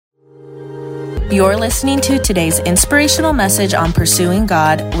You're listening to today's inspirational message on pursuing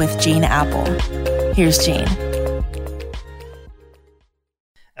God with Gene Apple. Here's Gene.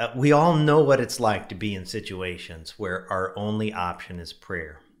 We all know what it's like to be in situations where our only option is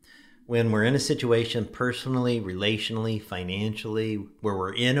prayer. When we're in a situation personally, relationally, financially, where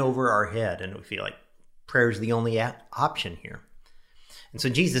we're in over our head and we feel like prayer is the only option here. And so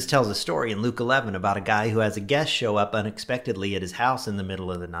Jesus tells a story in Luke 11 about a guy who has a guest show up unexpectedly at his house in the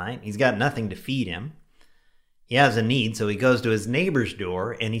middle of the night. He's got nothing to feed him. He has a need, so he goes to his neighbor's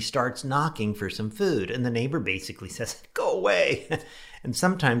door and he starts knocking for some food. And the neighbor basically says, "Go away." And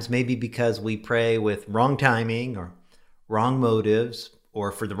sometimes maybe because we pray with wrong timing or wrong motives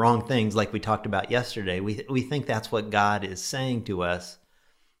or for the wrong things like we talked about yesterday, we think that's what God is saying to us,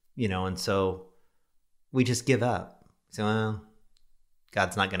 and so we just give up. So, well,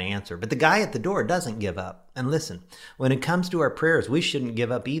 God's not going to answer. But the guy at the door doesn't give up. And listen, when it comes to our prayers, we shouldn't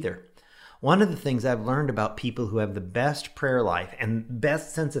give up either. One of the things I've learned about people who have the best prayer life and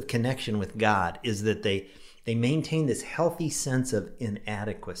best sense of connection with God is that they maintain this healthy sense of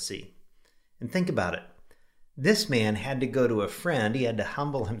inadequacy. And think about it. This man had to go to a friend. He had to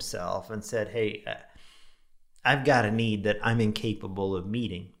humble himself and said, "Hey, I've got a need that I'm incapable of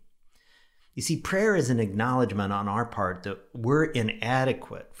meeting." You see, prayer is an acknowledgement on our part that we're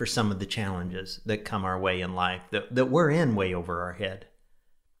inadequate for some of the challenges that come our way in life, that we're in way over our head.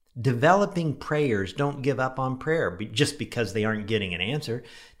 Developing prayers don't give up on prayer just because they aren't getting an answer.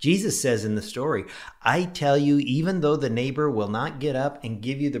 Jesus says in the story, "I tell you, even though the neighbor will not get up and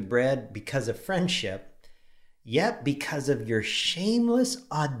give you the bread because of friendship, yet because of your shameless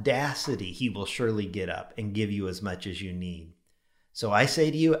audacity, he will surely get up and give you as much as you need. So I say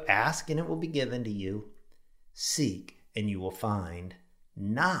to you, ask and it will be given to you. Seek and you will find.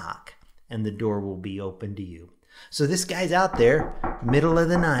 Knock and the door will be open to you." So this guy's out there, middle of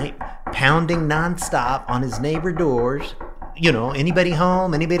the night, pounding nonstop on his neighbor doors. Anybody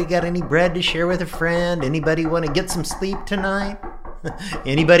home? Anybody got any bread to share with a friend? Anybody want to get some sleep tonight?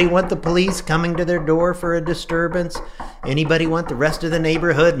 Anybody want the police coming to their door for a disturbance? Anybody want the rest of the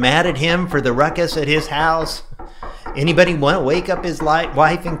neighborhood mad at him for the ruckus at his house? Anybody want to wake up his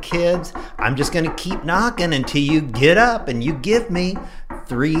wife and kids? I'm just going to keep knocking until you get up and you give me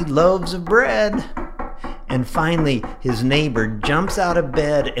 3 loaves of bread. And finally, his neighbor jumps out of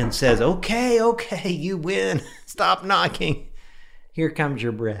bed and says, okay, you win. Stop knocking. Here comes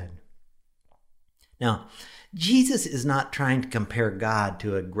your bread. Now, Jesus is not trying to compare God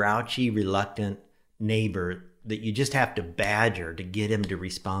to a grouchy, reluctant neighbor that you just have to badger to get him to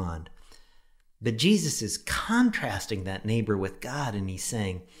respond. But Jesus is contrasting that neighbor with God, and he's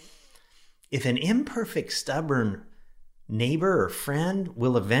saying, if an imperfect, stubborn neighbor or friend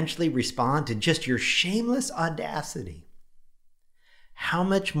will eventually respond to just your shameless audacity, how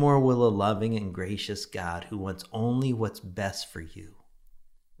much more will a loving and gracious God who wants only what's best for you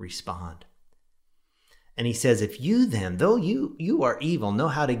respond? And he says, if you then, though you are evil, know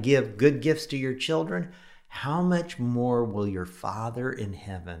how to give good gifts to your children, how much more will your Father in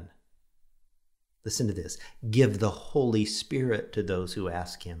heaven, listen to this, give the Holy Spirit to those who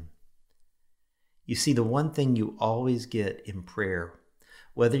ask him? You see, the one thing you always get in prayer,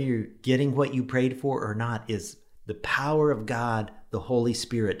 whether you're getting what you prayed for or not, is the power of God, the Holy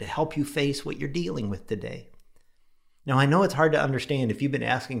Spirit, to help you face what you're dealing with today. Now, I know it's hard to understand if you've been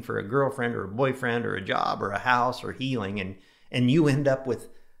asking for a girlfriend or a boyfriend or a job or a house or healing, and you end up with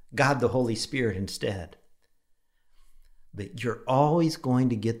God, the Holy Spirit, instead. But you're always going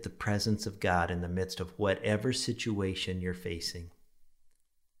to get the presence of God in the midst of whatever situation you're facing.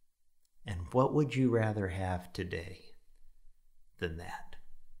 And what would you rather have today than that?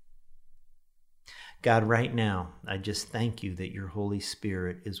 God, right now, I just thank you that your Holy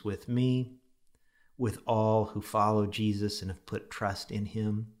Spirit is with me, with all who follow Jesus and have put trust in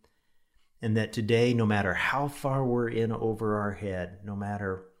him. And that today, no matter how far we're in over our head, no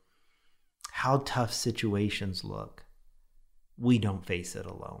matter how tough situations look, we don't face it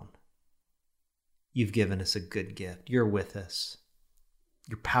alone. You've given us a good gift. You're with us.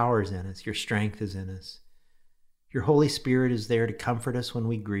 Your power is in us. Your strength is in us. Your Holy Spirit is there to comfort us when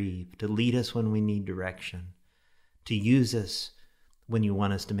we grieve, to lead us when we need direction, to use us when you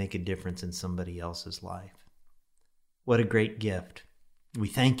want us to make a difference in somebody else's life. What a great gift. We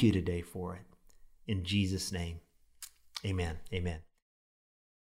thank you today for it. In Jesus' name, amen. Amen.